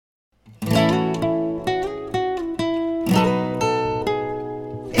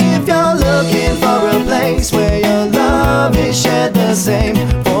comics where your love is shared the same.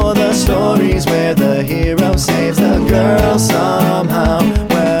 For the stories where the hero saves the girl somehow.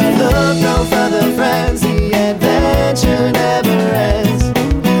 Where look no further, friends, the adventure never ends.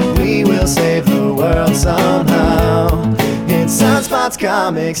 We will save the world somehow. It's Sunspots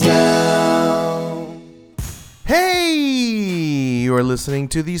Comics now. Hey! You are listening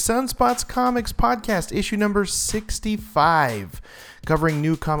to the Sunspots Comics Podcast, issue number 65, covering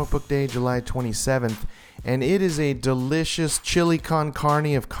New Comic Book Day, July 27th. And it is a delicious chili con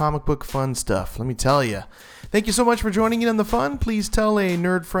carne of comic book fun stuff, let me tell you. Thank you so much for joining in on the fun. Please tell a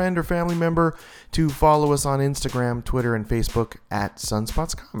nerd friend or family member to follow us on Instagram, Twitter, and Facebook at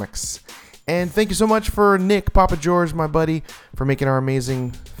Sunspots Comics. And thank you so much for Nick, Papa George, my buddy, for making our amazing,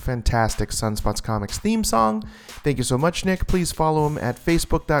 fantastic Sunspots Comics theme song. Thank you so much, Nick. Please follow him at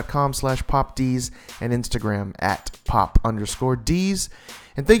facebook.com/popds and Instagram at pop_Ds.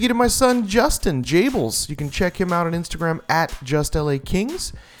 And thank you to my son, Justin Jables. You can check him out on Instagram at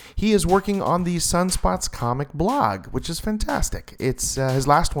JustLAKings. He is working on the Sunspots comic blog, which is fantastic. It's his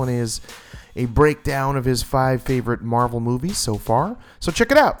last one is a breakdown of his 5 favorite Marvel movies so far. So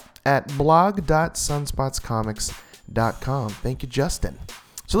check it out at blog.sunspotscomics.com. Thank you, Justin.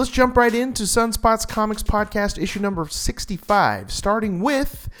 So let's jump right into Sunspots Comics Podcast, issue number 65, starting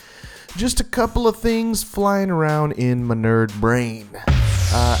with just a couple of things flying around in my nerd brain.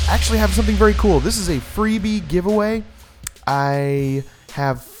 Actually have something very cool. This is a freebie giveaway. I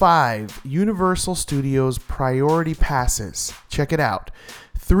have 5 Universal Studios priority passes. Check it out.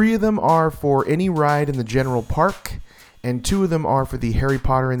 3 of them are for any ride in the general park, and 2 of them are for the Harry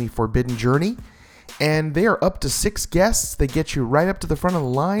Potter and the Forbidden Journey. And they are up to 6 guests. They get you right up to the front of the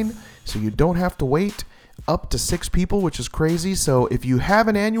line, so you don't have to wait. Up to 6 people, which is crazy. So if you have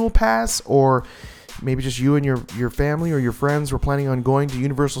an annual pass, or maybe just you and your family or your friends were planning on going to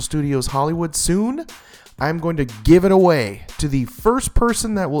Universal Studios Hollywood soon, I'm going to give it away to the first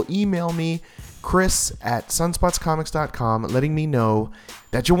person that will email me, Chris at sunspotscomics.com, letting me know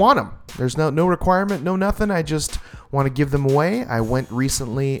that you want them. There's no requirement, no nothing. I just want to give them away. I went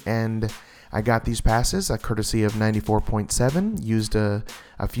recently and I got these passes, a courtesy of 94.7, used a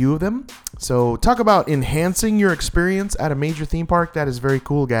few of them. So talk about enhancing your experience at a major theme park. That is very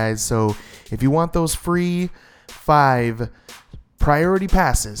cool, guys. So if you want those free 5 priority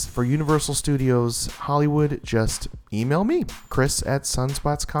passes for Universal Studios Hollywood, just email me, Chris at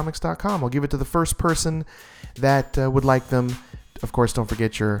sunspotscomics.com. I'll give it to the first person that would like them. Of course, don't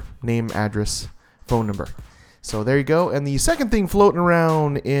forget your name, address, phone number. So there you go. And the second thing floating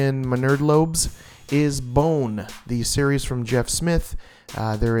around in my nerd lobes is Bone, the series from Jeff Smith.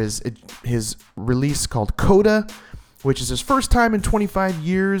 There is his release called Coda, which is his first time in 25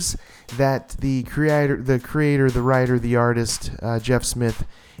 years that the creator, the writer, the artist, Jeff Smith,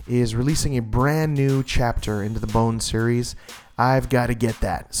 is releasing a brand new chapter into the Bone series. I've got to get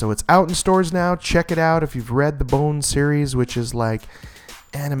that. So it's out in stores now. Check it out if you've read the Bone series, which is like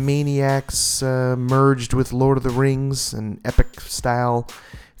Animaniacs merged with Lord of the Rings, an epic style,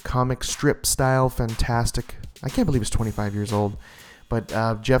 comic strip style, fantastic. I can't believe it's 25 years old. But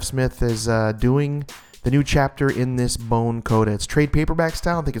Jeff Smith is doing the new chapter in this Bone Coda. It's trade paperback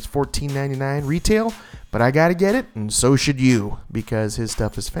style. I think it's $14.99 retail, but I got to get it, and so should you, because his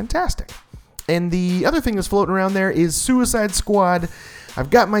stuff is fantastic. And the other thing that's floating around there is Suicide Squad. I've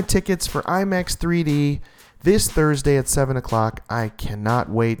got my tickets for IMAX 3D this Thursday at 7 o'clock. I cannot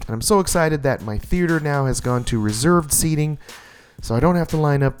wait. And I'm so excited that my theater now has gone to reserved seating, so I don't have to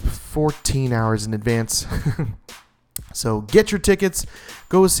line up 14 hours in advance. So get your tickets.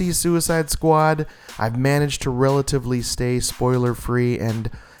 Go see Suicide Squad. I've managed to relatively stay spoiler-free and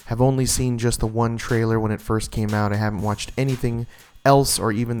have only seen just the one trailer when it first came out. I haven't watched anything else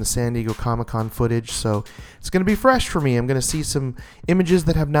or even the San Diego Comic-Con footage, so it's going to be fresh for me. I'm going to see some images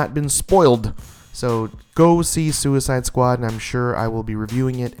that have not been spoiled. So go see Suicide Squad, and I'm sure I will be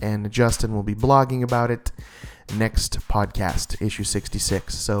reviewing it, and Justin will be blogging about it next podcast, issue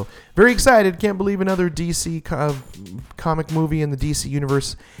 66. So very excited. Can't believe another DC comic movie in the DC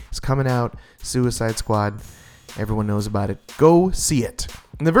universe is coming out. Suicide Squad. Everyone knows about it. Go see it.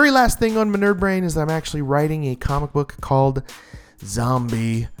 And the very last thing on my nerd brain is that I'm actually writing a comic book called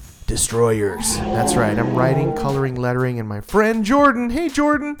Zombie Destroyers. That's right. I'm writing, coloring, lettering, and my friend Jordan, hey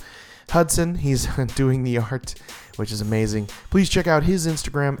Jordan Hudson, he's doing the art, which is amazing. Please check out his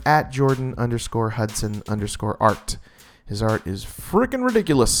Instagram at Jordan_Hudson_art. His art is freaking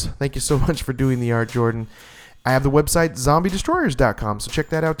ridiculous. Thank you so much for doing the art, Jordan. I have the website zombiedestroyers.com, so check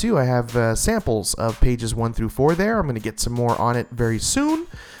that out too. I have samples of pages 1 through 4 there. I'm going to get some more on it very soon,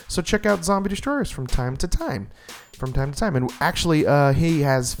 so check out Zombie Destroyers from time to time. And actually, he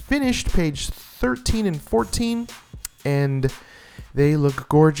has finished page 13 and 14, and they look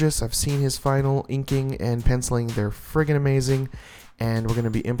gorgeous. I've seen his final inking and penciling. They're friggin' amazing, and we're going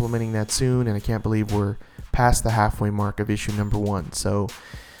to be implementing that soon, and I can't believe we're past the halfway mark of issue number 1. So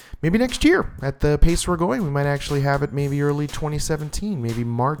maybe next year, at the pace we're going, we might actually have it maybe early 2017, maybe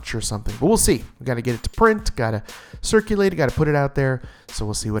March or something. But we'll see. We got to get it to print, got to circulate it, got to put it out there, so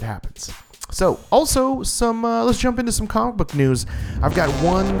we'll see what happens. So, also, let's jump into some comic book news. I've got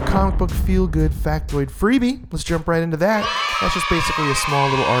one comic book feel-good factoid freebie. Let's jump right into that. That's just basically a small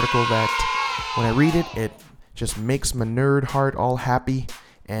little article that, when I read it, it just makes my nerd heart all happy.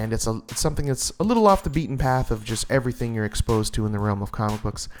 And it's something that's a little off the beaten path of just everything you're exposed to in the realm of comic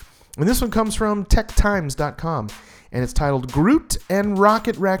books. And this one comes from techtimes.com, and it's titled "Groot and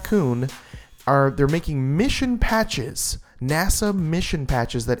Rocket Raccoon they're making mission patches, NASA mission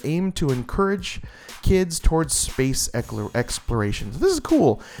patches that aim to encourage kids towards space exploration." So this is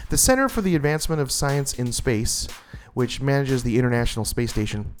cool. The Center for the Advancement of Science in Space, which manages the International Space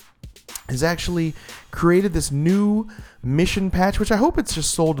Station, has actually created this new mission patch, which I hope it's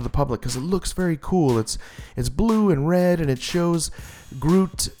just sold to the public because it looks very cool. It's blue and red, and it shows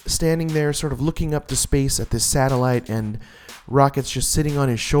Groot standing there sort of looking up to space at this satellite, and Rocket's just sitting on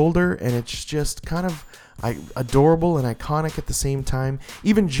his shoulder, and it's just kind of adorable and iconic at the same time.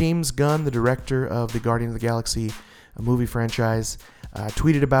 Even James Gunn, the director of the Guardians of the Galaxy movie franchise,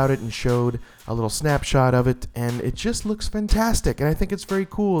 tweeted about it and showed a little snapshot of it, and it just looks fantastic. And I think it's very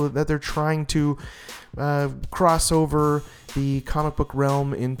cool that they're trying to cross over the comic book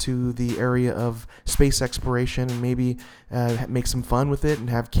realm into the area of space exploration, and maybe make some fun with it and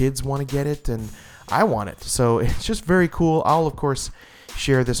have kids want to get it, and I want it. So it's just very cool. I'll, of course,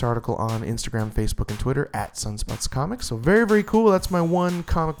 share this article on Instagram, Facebook, and Twitter at Sunspots Comics. So very, very cool. That's my one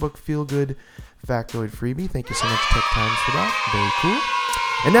comic book feel-good factoid freebie. Thank you so much, Tech Times, for that. Very cool.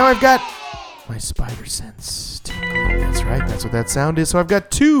 And now I've got my Spider Sense tingling. That's right. That's what that sound is. So I've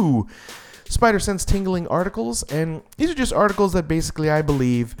got 2 Spider Sense tingling articles, and these are just articles that basically I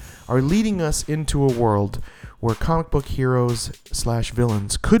believe are leading us into a world where comic book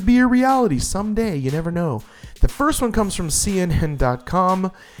heroes/villains could be a reality someday. You never know. The first one comes from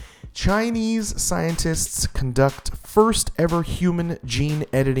CNN.com. Chinese scientists conduct first ever human gene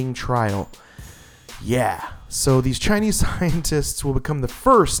editing trial. Yeah, so these Chinese scientists will become the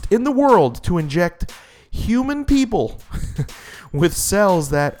first in the world to inject human people with cells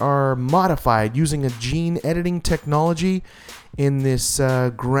that are modified using a gene editing technology in this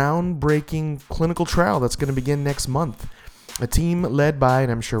groundbreaking clinical trial that's going to begin next month. A team led by,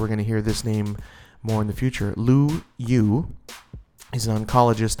 and I'm sure we're going to hear this name more in the future, Lu Yu. He's an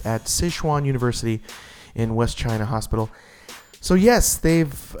oncologist at Sichuan University in West China Hospital. So yes, they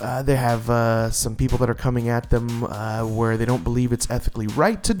have some people that are coming at them where they don't believe it's ethically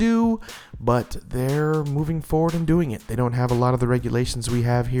right to do, but they're moving forward and doing it. They don't have a lot of the regulations we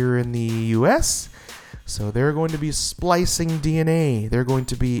have here in the U.S., so they're going to be splicing DNA. They're going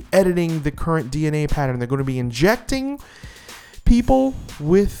to be editing the current DNA pattern. They're going to be injecting people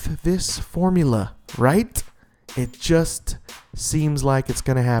with this formula, right? It just seems like it's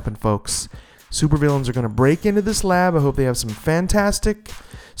going to happen, folks. Supervillains are going to break into this lab. I hope they have some fantastic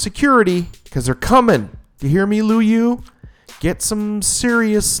security, because they're coming. You hear me, Lu Yu? Get some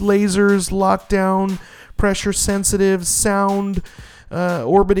serious lasers, lockdown, pressure-sensitive, sound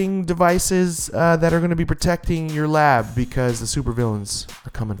orbiting devices that are going to be protecting your lab, because the supervillains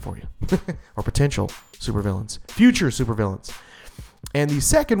are coming for you. Or potential supervillains. Future supervillains. And the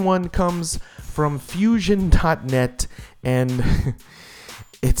second one comes from Fusion.net, and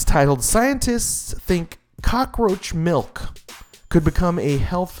it's titled, "Scientists Think Cockroach Milk Could Become a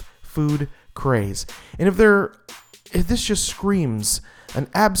Health Food Craze." And if this just screams an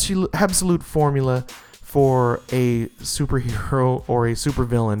absolute formula for a superhero or a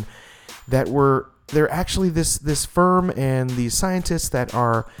supervillain, they're actually this firm and these scientists that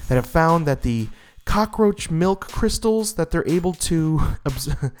have found that the cockroach milk crystals that they're able to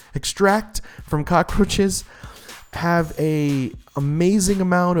extract from cockroaches have a amazing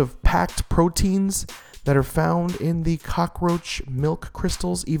amount of packed proteins that are found in the cockroach milk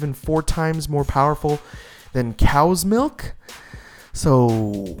crystals, even 4 times more powerful than cow's milk.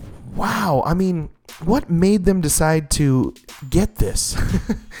 So, wow. I mean, what made them decide to get this?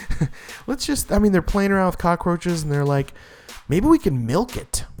 They're playing around with cockroaches and they're like, maybe we can milk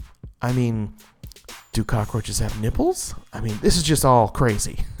it. I mean, do cockroaches have nipples? I mean, this is just all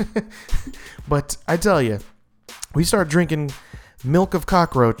crazy. But I tell you, we start drinking milk of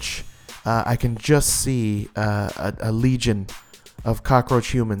cockroach, I can just see a legion of cockroach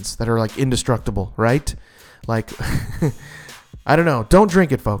humans that are like indestructible, right? Like, I don't know. Don't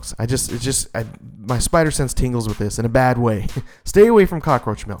drink it, folks. My spider sense tingles with this in a bad way. Stay away from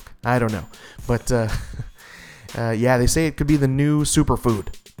cockroach milk. I don't know. But, yeah, they say it could be the new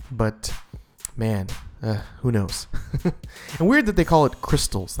superfood. But, man, who knows? And weird that they call it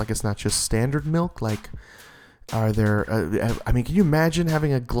crystals. Like, it's not just standard milk. Like, are there, can you imagine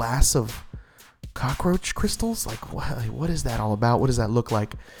having a glass of cockroach crystals? Like, what is that all about? What does that look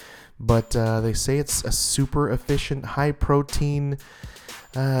like? But they say it's a super efficient, high-protein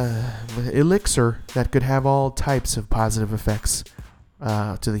elixir that could have all types of positive effects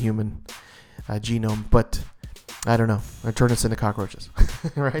to the human genome. But I don't know. They're turning us into cockroaches,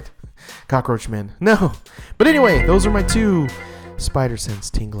 right? Cockroach men. No. But anyway, those are my 2 Spider Sense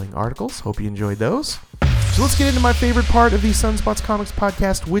tingling articles. Hope you enjoyed those. So let's get into my favorite part of the Sunspots Comics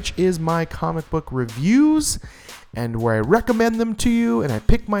podcast, which is my comic book reviews, and where I recommend them to you, and I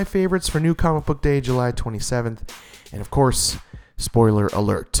pick my favorites for New Comic Book Day, July 27th. And of course, spoiler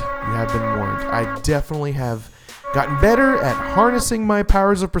alert, you have been warned. I definitely have gotten better at harnessing my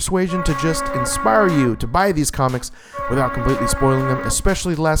powers of persuasion to just inspire you to buy these comics without completely spoiling them,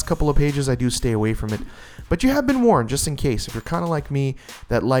 especially the last couple of pages. I do stay away from it. But you have been warned, just in case, if you're kind of like me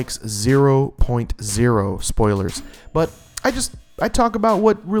that likes 0.0 spoilers. But I talk about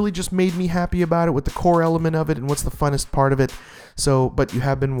what really just made me happy about it, what the core element of it, and what's the funnest part of it. So, but you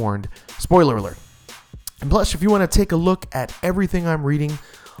have been warned. Spoiler alert. And plus, if you want to take a look at everything I'm reading,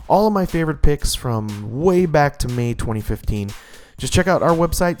 all of my favorite picks from way back to May 2015, just check out our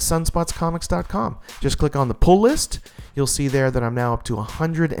website, sunspotscomics.com. Just click on the pull list. You'll see there that I'm now up to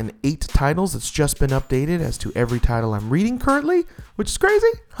 108 titles. It's just been updated as to every title I'm reading currently, which is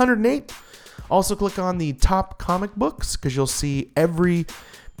crazy. 108. Also click on the top comic books because you'll see every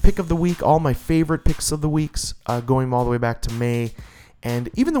pick of the week, all my favorite picks of the weeks, going all the way back to May.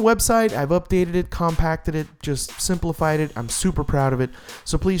 And even the website, I've updated it, compacted it, just simplified it. I'm super proud of it.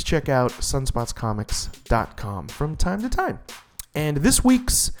 So please check out sunspotscomics.com from time to time. And this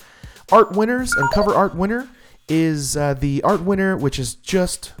week's art winners and cover art winner is the art winner, which is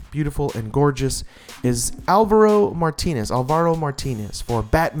just beautiful and gorgeous, is Alvaro Martinez for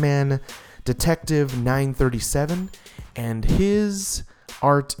Batman Detective 937, and his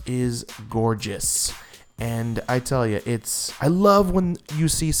art is gorgeous. And I tell you, I love when you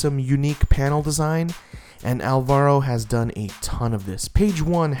see some unique panel design, and Alvaro has done a ton of this. Page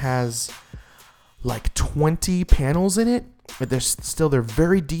 1 has like 20 panels in it, but they're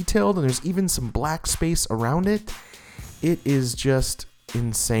very detailed, and there's even some black space around it. It is just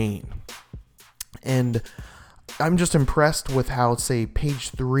insane. And I'm just impressed with how, say, page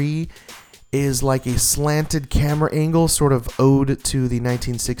 3 is like a slanted camera angle, sort of ode to the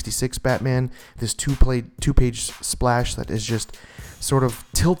 1966 Batman. This two-page splash that is just sort of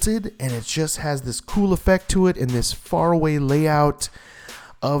tilted, and it just has this cool effect to it in this faraway layout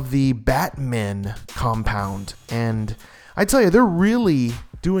of the Batman compound. And I tell you, they're really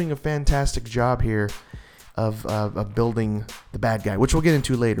doing a fantastic job here of building the bad guy, which we'll get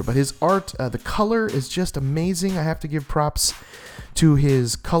into later. But his art, the color is just amazing. I have to give props to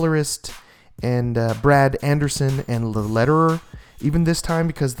his colorist and Brad Anderson and the letterer, even this time,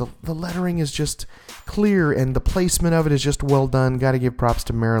 because the lettering is just clear and the placement of it is just well done. Got to give props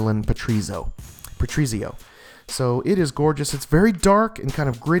to Marilyn Patrizio. So it is gorgeous. It's very dark and kind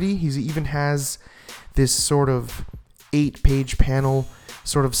of gritty. He even has this sort of 8-page panel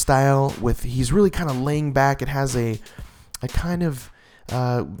sort of style with, he's really kind of laying back. It has a kind of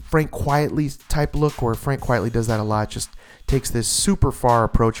Frank Quitely type look, where Frank Quitely does that a lot. Just takes this super far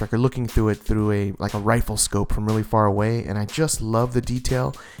approach, like you're looking through it through a rifle scope from really far away. And I just love the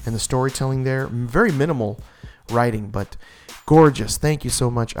detail and the storytelling there. Very minimal writing, but gorgeous. Thank you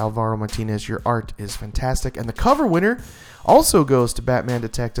so much, Alvaro Martinez. Your art is fantastic. And the cover winner also goes to Batman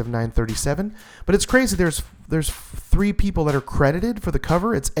Detective 937. But it's crazy. There's 3 people that are credited for the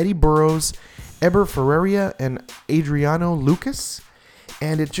cover. It's Eddie Burrows, Eber Ferreira, and Adriano Lucas.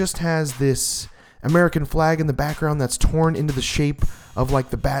 And it just has this American flag in the background that's torn into the shape of like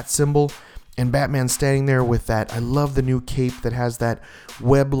the bat symbol, and Batman standing there with that. I love the new cape that has that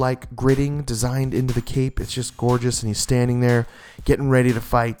web-like gridding designed into the cape. It's just gorgeous, and he's standing there getting ready to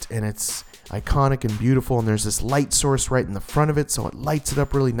fight, and it's iconic and beautiful, and there's this light source right in the front of it, so it lights it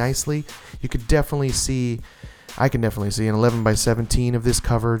up really nicely. I can definitely see an 11x17 of this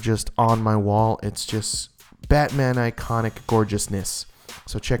cover just on my wall. It's just Batman iconic gorgeousness.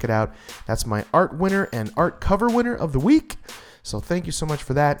 So check it out. That's my art winner and art cover winner of the week. So thank you so much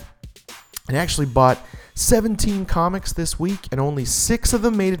for that. And I actually bought 17 comics this week, and only 6 of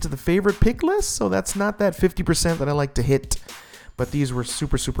them made it to the favorite pick list, so that's not that 50% that I like to hit, but these were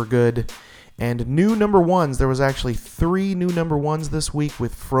super, super good. And new number ones, there was actually 3 new number ones this week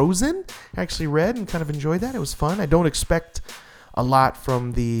with Frozen. I actually read and kind of enjoyed that. It was fun. I don't expect a lot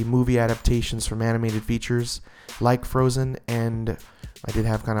from the movie adaptations from animated features like Frozen, and I did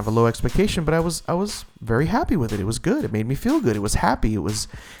have kind of a low expectation, but I was very happy with it. It was good. It made me feel good. It was happy. It was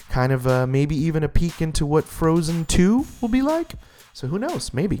kind of maybe even a peek into what Frozen 2 will be like. So who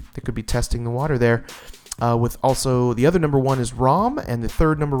knows? Maybe they could be testing the water there. With also the other number one is ROM, and the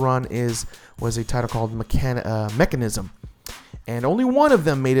third number one was a title called Mechanism. And only one of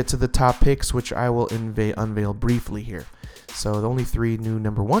them made it to the top picks, which I will unveil briefly here. So the only 3 new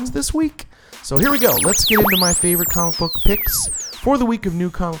number ones this week. So here we go. Let's get into my favorite comic book picks for the week of New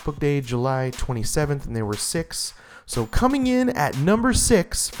Comic Book Day, July 27th, and there were 6. So coming in at number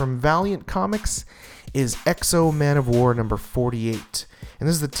 6 from Valiant Comics is X-O Man of War number 48. And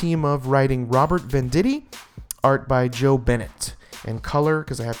this is the team of writing Robert Venditti, art by Joe Bennett, and color,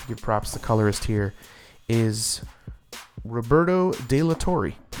 because I have to give props to the colorist here, is Roberto De La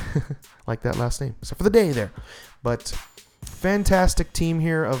Torre. Like that last name, except for the day there. But fantastic team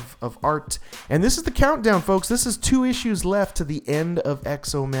here of art. And this is the countdown, folks. This is 2 issues left to the end of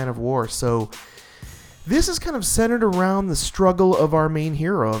X-O Man of War. So this is kind of centered around the struggle of our main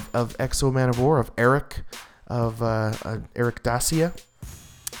hero of X-O Man of War, of Eric Dacia,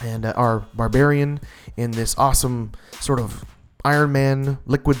 and our barbarian in this awesome sort of Iron Man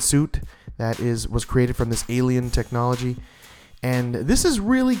liquid suit that was created from this alien technology. And this is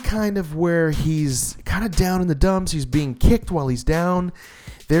really kind of where he's kind of down in the dumps. He's being kicked while he's down.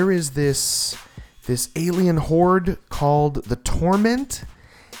 There is this alien horde called the Torment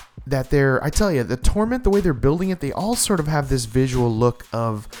that I tell you, the Torment, the way they're building it, they all sort of have this visual look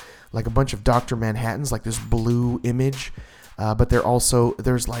of like a bunch of Dr. Manhattans, like this blue image. But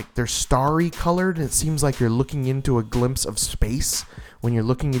they're starry colored, and it seems like you're looking into a glimpse of space when you're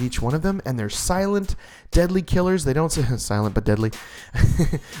looking at each one of them. And they're silent, deadly killers. They don't say silent but deadly.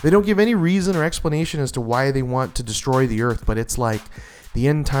 They don't give any reason or explanation as to why they want to destroy the Earth, but it's like the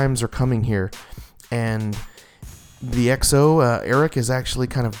end times are coming here. And the X-O, Eric, is actually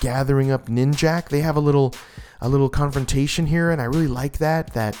kind of gathering up Ninjak. They have a little confrontation here, and I really like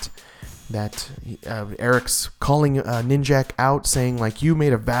that Eric's calling Ninjak out, saying like, you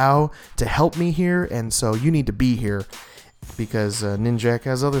made a vow to help me here, and so you need to be here, because Ninjak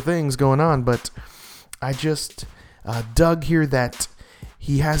has other things going on. But I just dug here that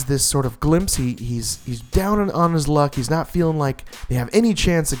he has this sort of glimpse. He's down on his luck. He's not feeling like they have any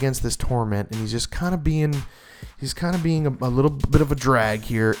chance against this Torment, and he's just kind of being a little bit of a drag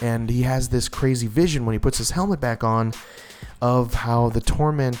here. And he has this crazy vision when he puts his helmet back on of how the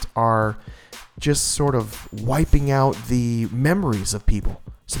Torment are just sort of wiping out the memories of people.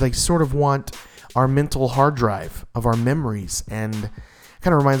 So they sort of want our mental hard drive of our memories. And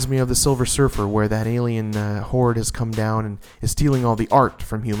kind of reminds me of the Silver Surfer, where that alien horde has come down and is stealing all the art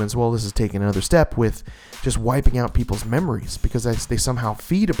from humans. Well, this is taking another step with just wiping out people's memories, because they somehow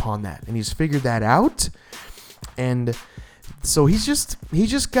feed upon that. And he's figured that out. And so he's just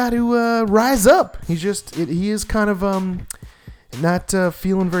got to rise up. He is kind of not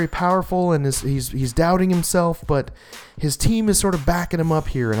feeling very powerful, and he's doubting himself, but his team is sort of backing him up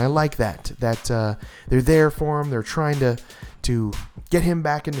here, and I like that they're there for him. They're trying to get him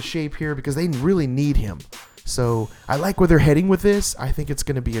back into shape here, because they really need him. So I like where they're heading with this. I think it's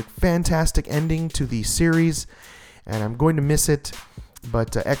going to be a fantastic ending to the series, and I'm going to miss it.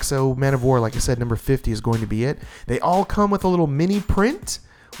 But X-O Man of War, like I said, number 50 is going to be it. They all come with a little mini print,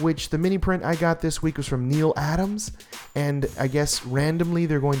 which the mini print I got this week was from Neil Adams. And I guess randomly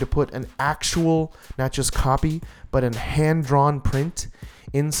they're going to put an actual, not just copy, but a hand-drawn print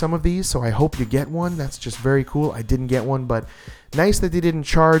in some of these. So I hope you get one. That's just very cool. I didn't get one, but nice that they didn't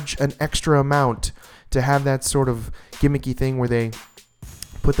charge an extra amount to have that sort of gimmicky thing where they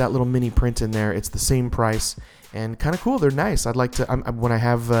put that little mini print in there. It's the same price. And kind of cool. They're nice. I'd like to, when I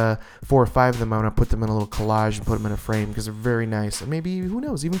have 4 or 5 of them, I want to put them in a little collage and put them in a frame, because they're very nice. And maybe, who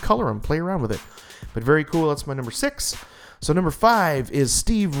knows, even color them, play around with it. But very cool. That's my number 6. So number 5 is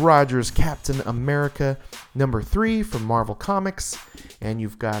Steve Rogers' Captain America, number 3 from Marvel Comics. And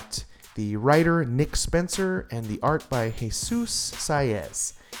you've got the writer, Nick Spencer, and the art by Jesus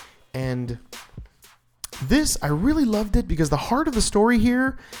Saez. And this, I really loved it, because the heart of the story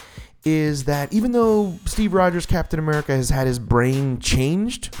here is that even though Steve Rogers' Captain America has had his brain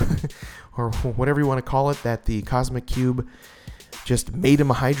changed, or whatever you want to call it, that the Cosmic Cube just made him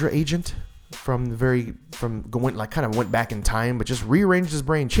a Hydra agent, went back in time, but just rearranged his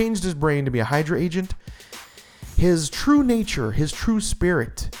brain, changed his brain to be a Hydra agent. His true nature, his true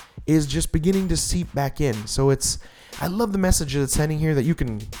spirit is just beginning to seep back in. So I love the message that it's sending here, that you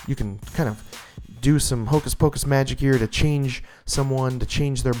can kind of do some hocus pocus magic here to change someone, to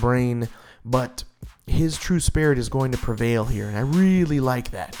change their brain, but his true spirit is going to prevail here, and I really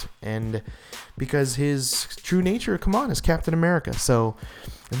like that. And because his true nature, come on, is Captain America. So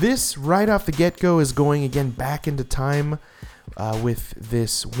this, right off the get-go, is going again back into time with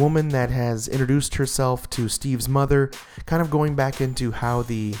this woman that has introduced herself to Steve's mother, kind of going back into how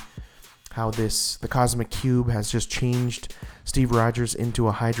the cosmic cube has just changed Steve Rogers into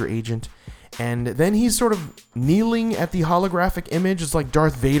a Hydra agent. And then he's sort of kneeling at the holographic image. It's like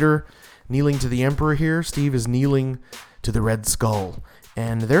Darth Vader kneeling to the Emperor here. Steve is kneeling to the Red Skull.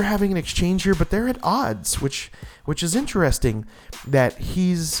 And they're having an exchange here, but they're at odds, which is interesting, that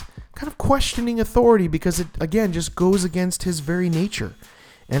he's kind of questioning authority because it, again, just goes against his very nature.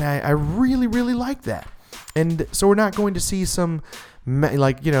 And I really, really like that. And so we're not going to see some,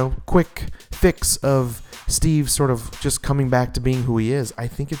 quick fix of Steve sort of just coming back to being who he is. I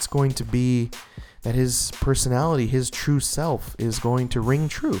think it's going to be that his personality, his true self, is going to ring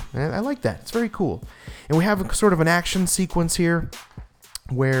true. And I like that. It's very cool. And we have sort of an action sequence here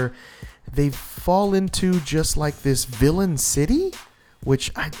where they fall into just like this villain city,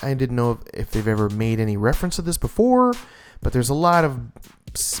 which I didn't know if they've ever made any reference to this before, but there's a lot of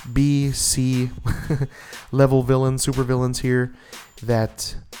B, C level villains, super villains here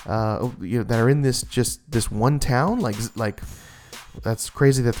that that are in this one town. Like that's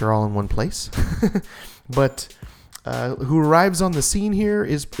crazy that they're all in one place. But who arrives on the scene here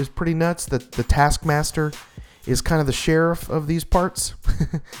is pretty nuts. That the Taskmaster is kind of the sheriff of these parts.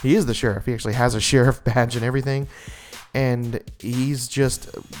 He is the sheriff. He actually has a sheriff badge and everything, and he's just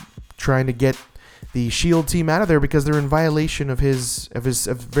trying to get the SHIELD team out of there because they're in violation of his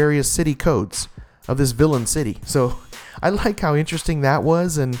various city codes of this villain city. So I like how interesting that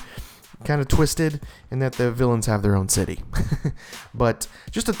was, and kind of twisted, in that the villains have their own city. But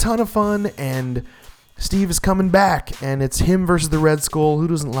just a ton of fun, and Steve is coming back, and it's him versus the Red Skull. Who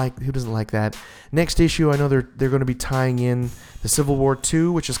doesn't like that? Next issue, I know they're going to be tying in the Civil War II,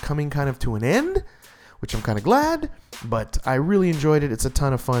 which is coming kind of to an end, which I'm kind of glad, but I really enjoyed it. It's a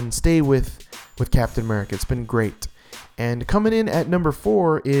ton of fun. Stay with Captain America. It's been great. And coming in at number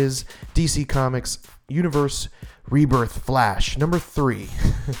 4 is DC Comics Universe Rebirth Flash, number 3.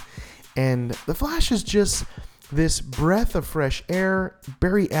 And the Flash is just this breath of fresh air.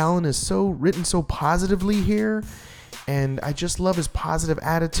 Barry Allen is written so positively here, and I just love his positive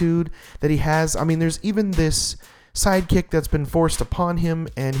attitude that he has. I mean, there's even this sidekick that's been forced upon him,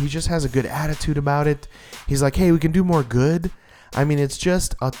 and he just has a good attitude about it. He's like, hey, we can do more good. I mean, it's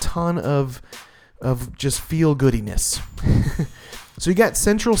just a ton of just feel-goodiness. So you got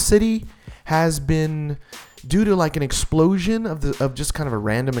Central City has been, due to like an explosion of just kind of a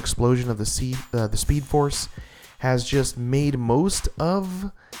random explosion of the Speed Force, has just made most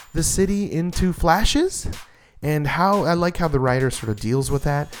of the city into flashes. And I like how the writer sort of deals with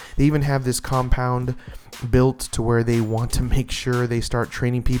that. They even have this compound built to where they want to make sure they start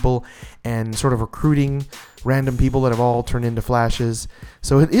training people and sort of recruiting random people that have all turned into flashes.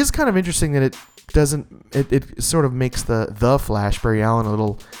 So it is kind of interesting that it sort of makes the Flash, Barry Allen, a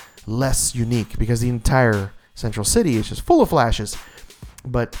little less unique, because the entire Central City is just full of flashes.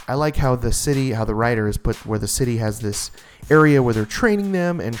 But I like how the writer has put where the city has this area where they're training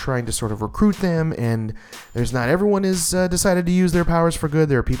them and trying to sort of recruit them, and there's not everyone is decided to use their powers for good.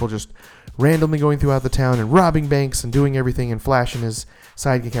 There are people just randomly going throughout the town and robbing banks and doing everything, and Flash and his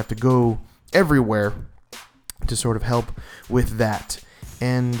sidekick have to go everywhere to sort of help with that.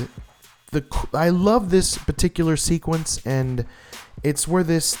 And I love this particular sequence, and it's where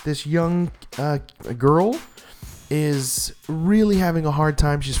this young girl is really having a hard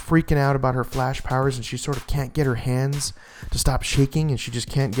time. She's freaking out about her Flash powers, and she sort of can't get her hands to stop shaking, and she just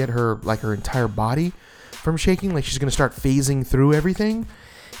can't get her entire body from shaking. Like she's going to start phasing through everything.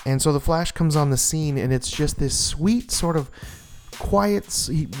 And so the Flash comes on the scene, and it's just this sweet sort of quiet,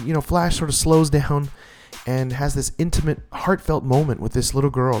 Flash sort of slows down and has this intimate, heartfelt moment with this little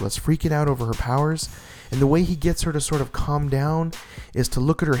girl that's freaking out over her powers. And the way he gets her to sort of calm down is to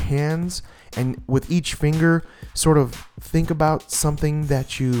look at her hands, and with each finger sort of think about something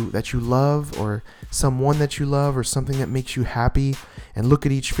that you love, or someone that you love, or something that makes you happy, and look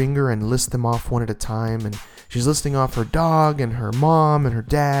at each finger and list them off one at a time. And she's listing off her dog and her mom and her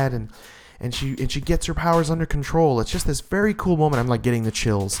dad, and she gets her powers under control. It's just this very cool moment. I'm like getting the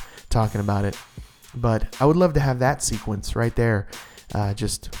chills talking about it. But I would love to have that sequence right there.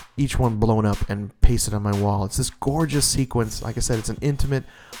 just each one blown up and pasted on my wall. It's this gorgeous sequence. Like I said, it's an intimate,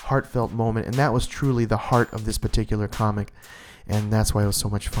 heartfelt moment, and that was truly the heart of this particular comic, and that's why it was so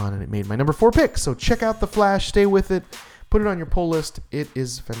much fun, and it made my number 4 pick. So check out The Flash, stay with it, put it on your pull list. It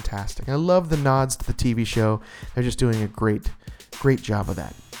is fantastic. I love the nods to the TV show. They're just doing a great job of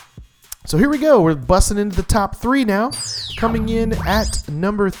that. So here we go. We're busting into the top 3 now. Coming in at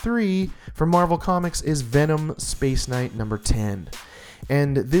number 3 for Marvel Comics is Venom Space Knight number 10.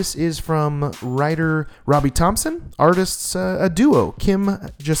 And this is from writer Robbie Thompson, artists a duo, Kim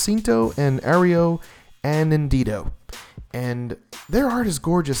Jacinto and Ario Anindito. And their art is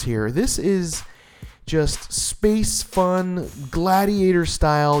gorgeous here. This is just space fun, gladiator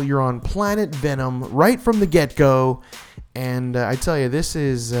style. You're on planet Venom right from the get-go. And I tell you, this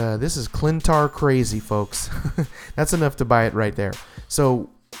is Clintar crazy, folks. That's enough to buy it right there. So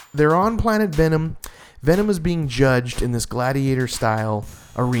they're on planet Venom. Venom is being judged in this gladiator-style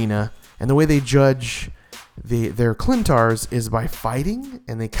arena, and the way they judge their Clintars is by fighting,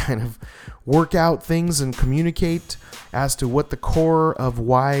 and they kind of work out things and communicate as to what the core of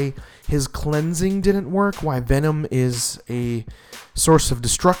why his cleansing didn't work, why Venom is a source of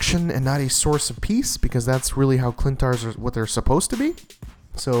destruction and not a source of peace, because that's really how Clintars are what they're supposed to be.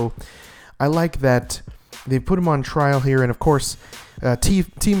 So I like that they put him on trial here, and of course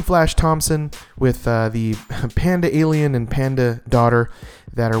Team Flash Thompson with the Panda Alien and Panda Daughter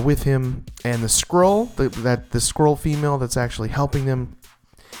that are with him, and the Skrull, the Skrull female that's actually helping them.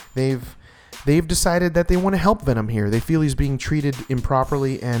 They've decided that they want to help Venom here. They feel he's being treated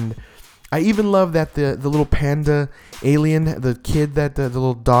improperly, and I even love that the little Panda Alien, the kid that the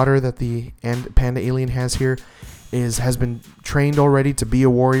little daughter that the Panda Alien has here, has been trained already to be a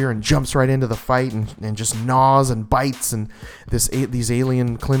warrior and jumps right into the fight and just gnaws and bites, and these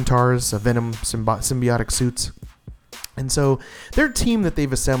alien Clintars, Venom symbiotic suits. And so their team that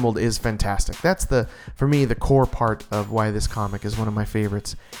they've assembled is fantastic. That's for me the core part of why this comic is one of my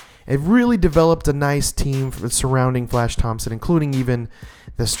favorites. They've really developed a nice team surrounding Flash Thompson, including even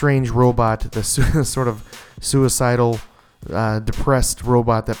the strange robot, the sort of suicidal, depressed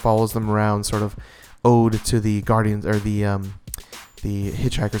robot that follows them around, sort of ode to the Guardians, or the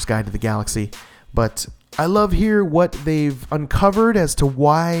Hitchhiker's Guide to the Galaxy. But I love here what they've uncovered as to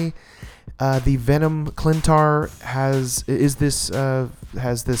why the Venom Clintar has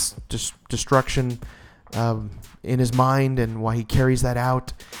this destruction in his mind, and why he carries that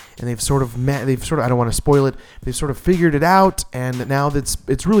out. And they've sort of I don't want to spoil it. They've sort of figured it out, and now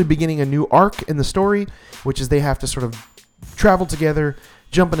it's really beginning a new arc in the story, which is they have to sort of travel together,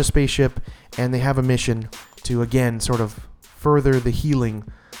 jump in a spaceship, and they have a mission to again sort of further the healing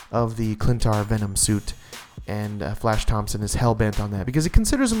of the Clintar Venom suit. And Flash Thompson is hell-bent on that because he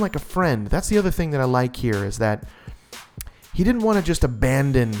considers him like a friend. That's the other thing that I like here, is that he didn't want to just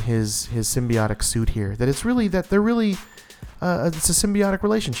abandon his symbiotic suit here. That it's really that they're really it's a symbiotic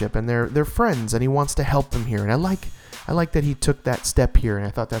relationship, and they're friends, and he wants to help them here. And I like that he took that step here, and I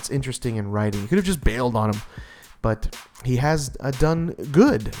thought that's interesting in writing. He could have just bailed on him, but he has done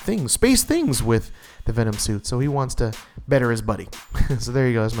good things, space things with the Venom suit, so he wants to better his buddy. So there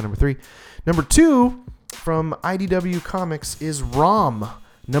you go. That's my number 3. Number 2 from IDW Comics is ROM,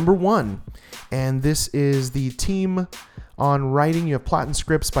 number 1. And this is the team on writing. You have plot and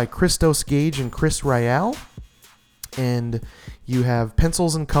scripts by Christos Gage and Chris Ryall. And you have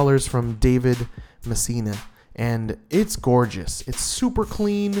pencils and colors from David Messina. And it's gorgeous. It's super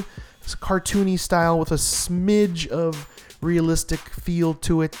clean. It's cartoony style with a smidge of realistic feel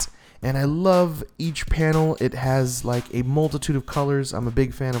to it. And I love each panel. It has like a multitude of colors. I'm a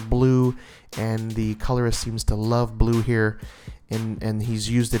big fan of blue, and the colorist seems to love blue here. And he's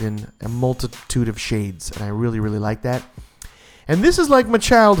used it in a multitude of shades, and I really, really like that. And this is like my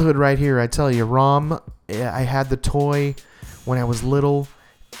childhood right here, I tell you. ROM, I had the toy when I was little,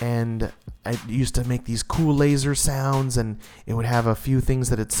 and I used to make these cool laser sounds, and it would have a few things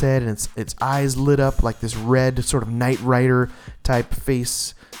that it said, and its eyes lit up like this red sort of Knight Rider type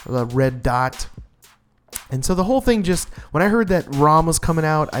face, red dot. And so the whole thing just, when I heard that ROM was coming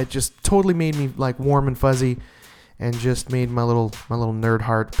out, it just totally made me like warm and fuzzy, and just made my little nerd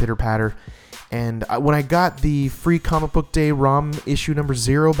heart pitter patter. And when I got the free Comic Book Day ROM issue number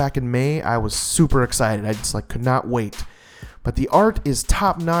 0 back in May, I was super excited. I just could not wait. But the art is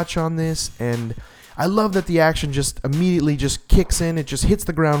top notch on this, and I love that the action just immediately just kicks in. It just hits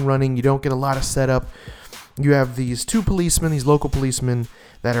the ground running. You don't get a lot of setup. You have these 2 policemen, these local policemen,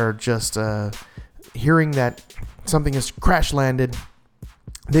 that are just hearing that something has crash landed.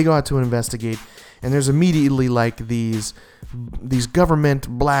 They go out to investigate, and there's immediately like these government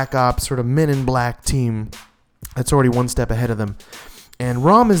black ops sort of men in black team that's already one step ahead of them. And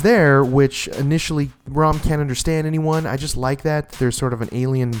Rom is there, which initially Rom can't understand anyone. I just like that. There's sort of an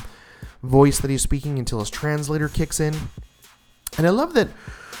alien voice that he's speaking until his translator kicks in. And I love that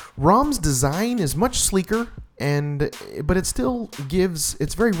Rom's design is much sleeker, but it still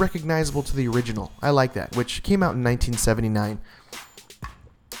it's very recognizable to the original. I like that, which came out in 1979,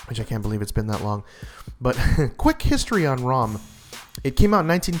 which I can't believe it's been that long. But quick history on Rom. It came out in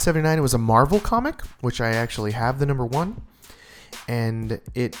 1979. It was a Marvel comic, which I actually have the number 1. And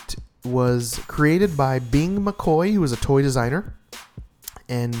it was created by Bing McCoy, who was a toy designer.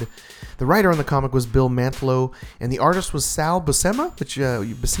 And the writer on the comic was Bill Mantlo, and the artist was Sal Buscema,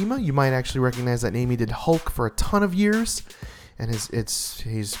 Buscema. You might actually recognize that name. He did Hulk for a ton of years, and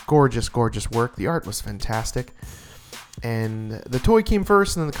he's gorgeous, gorgeous work. The art was fantastic. And the toy came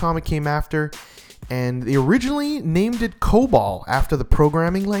first, and then the comic came after. And they originally named it COBOL after the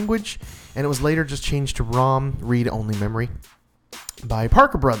programming language, and it was later just changed to ROM, read-only memory, by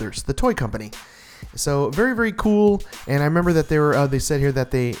Parker Brothers, the toy company. So very, very cool. And I remember that they said here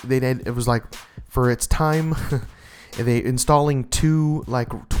that they did, it was like for its time, they installing 2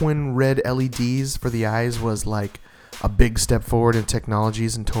 like twin red LEDs for the eyes was like a big step forward in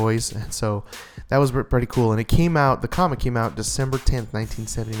technologies and toys. And so that was pretty cool. And the comic came out December 10th,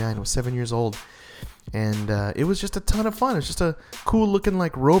 1979. It was 7 years old. And it was just a ton of fun. It was just a cool looking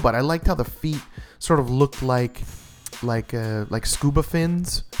like robot. I liked how the feet sort of looked like scuba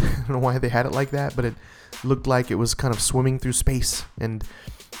fins. I don't know why they had it like that, but it looked like it was kind of swimming through space. And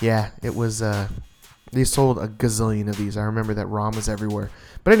yeah, it was they sold a gazillion of these. I remember that ROM was everywhere.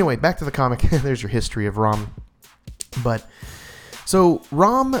 But anyway, back to the comic. There's your history of ROM. But so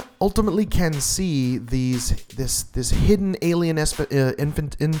ROM ultimately can see this hidden alien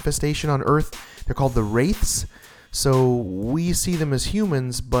infestation on Earth. They're called the Wraiths. So we see them as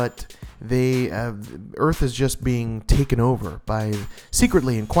humans, but Earth is just being taken over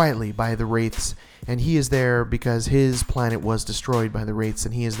secretly and quietly by the Wraiths, and he is there because his planet was destroyed by the Wraiths,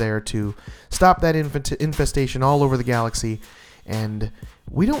 and he is there to stop that infestation all over the galaxy. And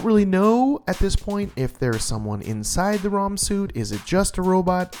we don't really know at this point if there's someone inside the ROM suit. Is it just a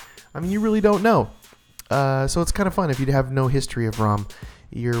robot? I mean, you really don't know. So it's kind of fun if you have no history of ROM.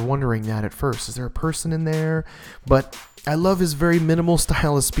 You're wondering that at first. Is there a person in there? But I love his very minimal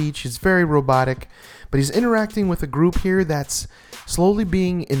style of speech. He's very robotic. But he's interacting with a group here that's slowly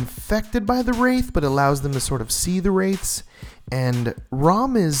being infected by the Wraith, but allows them to sort of see the Wraiths. And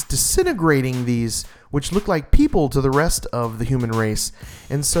ROM is disintegrating these, which look like people to the rest of the human race.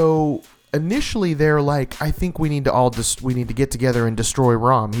 And so initially they're like, I think we need to get together and destroy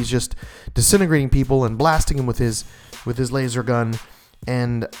ROM. He's just disintegrating people and blasting them with his laser gun.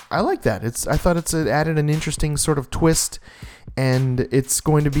 And I like that. I thought it added an interesting sort of twist, and it's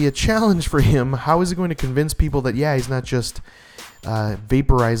going to be a challenge for him. How is he going to convince people that, he's not just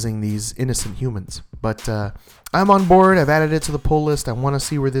vaporizing these innocent humans? But I'm on board. I've added it to the pull list. I want to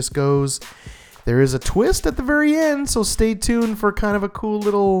see where this goes. There is a twist at the very end, so stay tuned for kind of a cool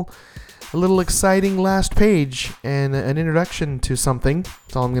little exciting last page and an introduction to something.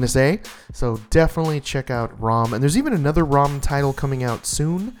 That's all I'm going to say. So definitely check out ROM. And there's even another ROM title coming out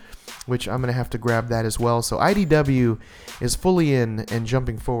soon, which I'm going to have to grab that as well. So IDW is fully in and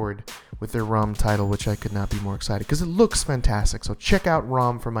jumping forward with their ROM title, which I could not be more excited because it looks fantastic. So check out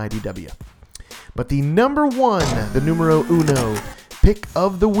ROM from IDW. But the number 1, the numero uno pick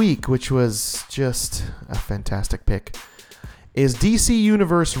of the week, which was just a fantastic pick, is DC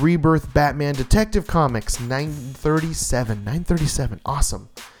Universe Rebirth Batman Detective Comics 937. 937. Awesome.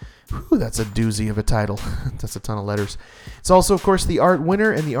 Whew, that's a doozy of a title. That's a ton of letters. It's also, of course, the art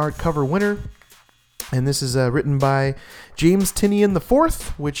winner and the art cover winner. And this is written by James Tynion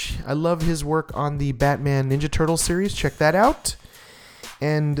IV, which I love his work on the Batman Ninja Turtles series. Check that out.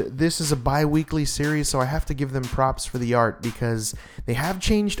 And this is a bi-weekly series, so I have to give them props for the art because they have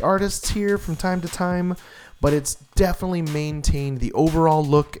changed artists here from time to time, but it's definitely maintained the overall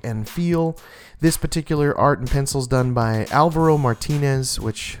look and feel. This particular art and pencils done by Alvaro Martinez,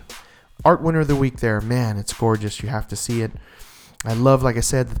 which art winner of the week there. Man, it's gorgeous. You have to see it. I love, like I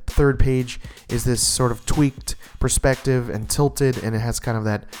said, the third page is this sort of tweaked perspective and tilted, and it has kind of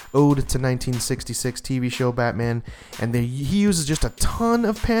that ode to 1966 TV show Batman. And he uses just a ton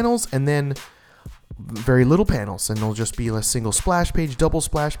of panels and then very little panels, and it'll just be a single splash page, double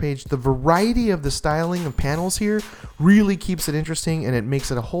splash page. The variety of the styling of panels here really keeps it interesting, and it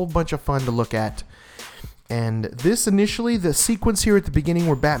makes it a whole bunch of fun to look at. And this initially, the sequence here at the beginning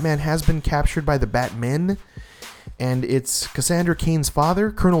where Batman has been captured by the Batmen, and it's Cassandra Cain's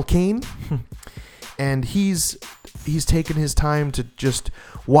father, Colonel Cain, and he's he's taken his time to just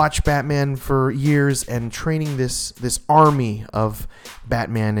watch Batman for years and training this army of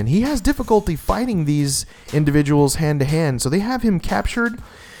Batman, and he has difficulty fighting these individuals hand to hand. So they have him captured,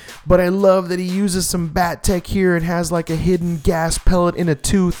 but I love that he uses some bat tech here and has like a hidden gas pellet in a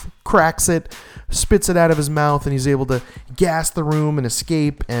tooth, cracks it, spits it out of his mouth, and he's able to gas the room and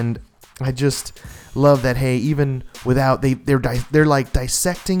escape. And I just love that. Hey, even without they're like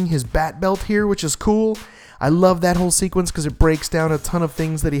dissecting his bat belt here, which is cool. I love that whole sequence because it breaks down a ton of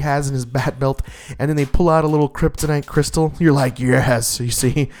things that he has in his bat belt, and then they pull out a little kryptonite crystal. You're like, yes, you see,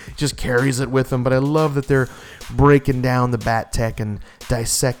 he just carries it with him. But I love that they're breaking down the bat tech and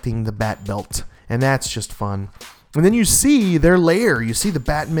dissecting the bat belt, and that's just fun. And then you see their lair. You see the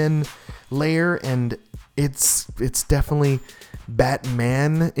Batman lair, and it's definitely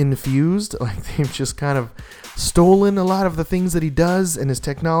Batman infused. Like, they've just kind of stolen a lot of the things that he does and his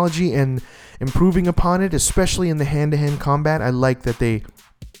technology and improving upon it, especially in the hand-to-hand combat. I like that they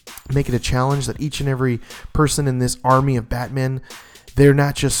make it a challenge that each and every person in this army of Batman, they're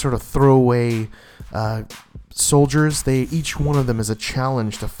not just sort of throwaway soldiers. Each one of them is a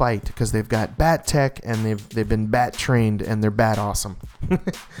challenge to fight because they've got bat tech and they've been bat trained and they're bat awesome.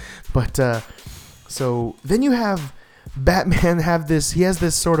 But so then you have Batman he has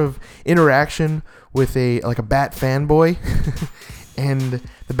this sort of interaction with a bat fanboy. And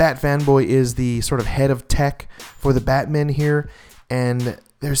the Bat Fanboy is the sort of head of tech for the Batman here. And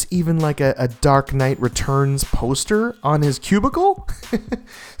there's even like a Dark Knight Returns poster on his cubicle.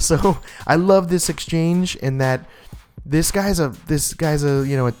 So I love this exchange, and that this guy's a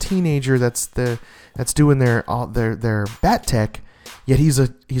a teenager that's doing their bat tech. Yet he's a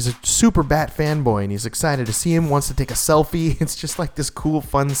super Bat fanboy, and he's excited to see him, wants to take a selfie. It's just like this cool,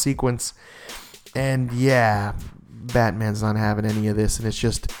 fun sequence. And yeah, Batman's not having any of this, and it's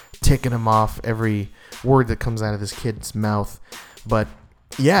just ticking him off every word that comes out of this kid's mouth. But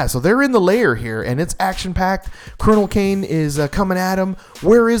yeah, so they're in the lair here, and it's action-packed. Colonel Kane is coming at him.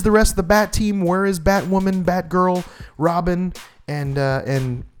 Where is the rest of the Bat team? Where is Batwoman, Batgirl, Robin,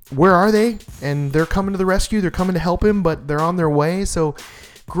 and where are they? And they're coming to the rescue. They're coming to help him, but they're on their way. So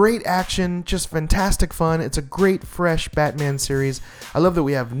great action, just fantastic fun. It's a great, fresh Batman series. I love that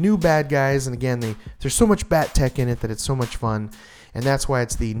we have new bad guys, and again, there's so much bat tech in it that it's so much fun, and that's why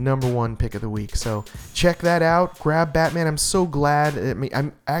it's the #1 pick of the week. So check that out. Grab Batman. I'm so glad.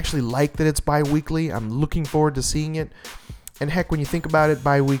 I actually like that it's bi-weekly. I'm looking forward to seeing it. And heck, when you think about it,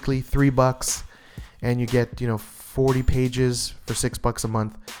 bi-weekly, $3, and you get 40 pages for $6 a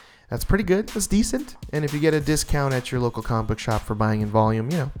month. That's pretty good. That's decent. And if you get a discount at your local comic book shop for buying in volume,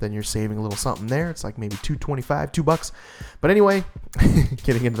 then you're saving a little something there. It's like maybe $2.25, $2. But anyway,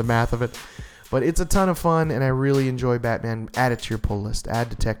 getting into the math of it. But it's a ton of fun, and I really enjoy Batman. Add it to your pull list. Add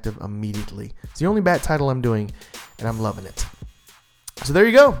Detective immediately. It's the only Bat title I'm doing, and I'm loving it. So there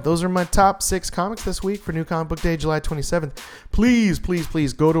you go. Those are my top 6 comics this week for New Comic Book Day, July 27th. Please, please,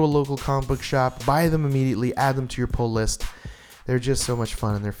 please go to a local comic book shop. Buy them immediately. Add them to your pull list. They're just so much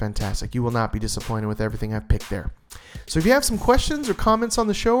fun, and they're fantastic. You will not be disappointed with everything I've picked there. So if you have some questions or comments on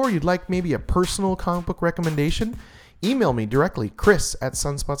the show, or you'd like maybe a personal comic book recommendation, email me directly,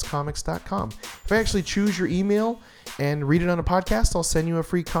 chris@sunspotscomics.com. If I actually choose your email and read it on a podcast, I'll send you a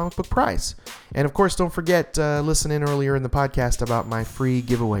free comic book prize. And of course, don't forget, listen in earlier in the podcast about my free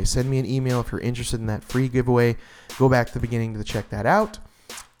giveaway. Send me an email if you're interested in that free giveaway. Go back to the beginning to check that out.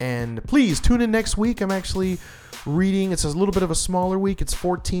 And please tune in next week. I'm actually reading. It's a little bit of a smaller week. It's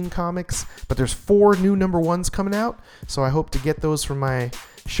 14 comics, but there's 4 new #1s coming out. So I hope to get those from my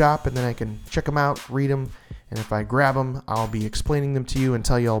shop, and then I can check them out, read them, and if I grab them, I'll be explaining them to you and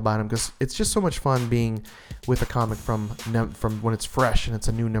tell you all about them, because it's just so much fun being with a comic from when it's fresh and it's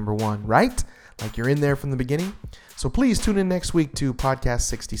a new #1, right? Like you're in there from the beginning. So please tune in next week to podcast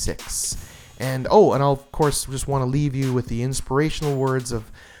 66. And I'll of course just want to leave you with the inspirational words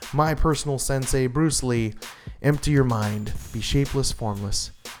of my personal sensei, Bruce Lee. Empty your mind. Be shapeless,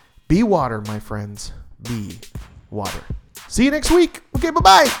 formless. Be water, my friends. Be water. See you next week. Okay,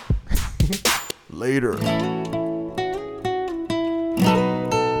 bye-bye. Later.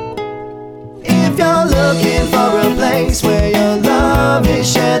 If you're looking for a place where your love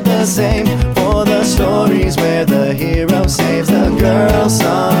is shared the same, for the stories where the hero saves the girl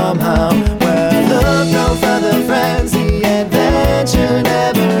somehow, where look no further, friends, the adventure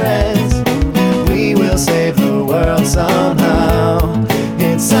never ends. We will save the world somehow.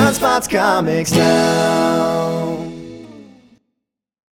 It's Sunspots Comics now.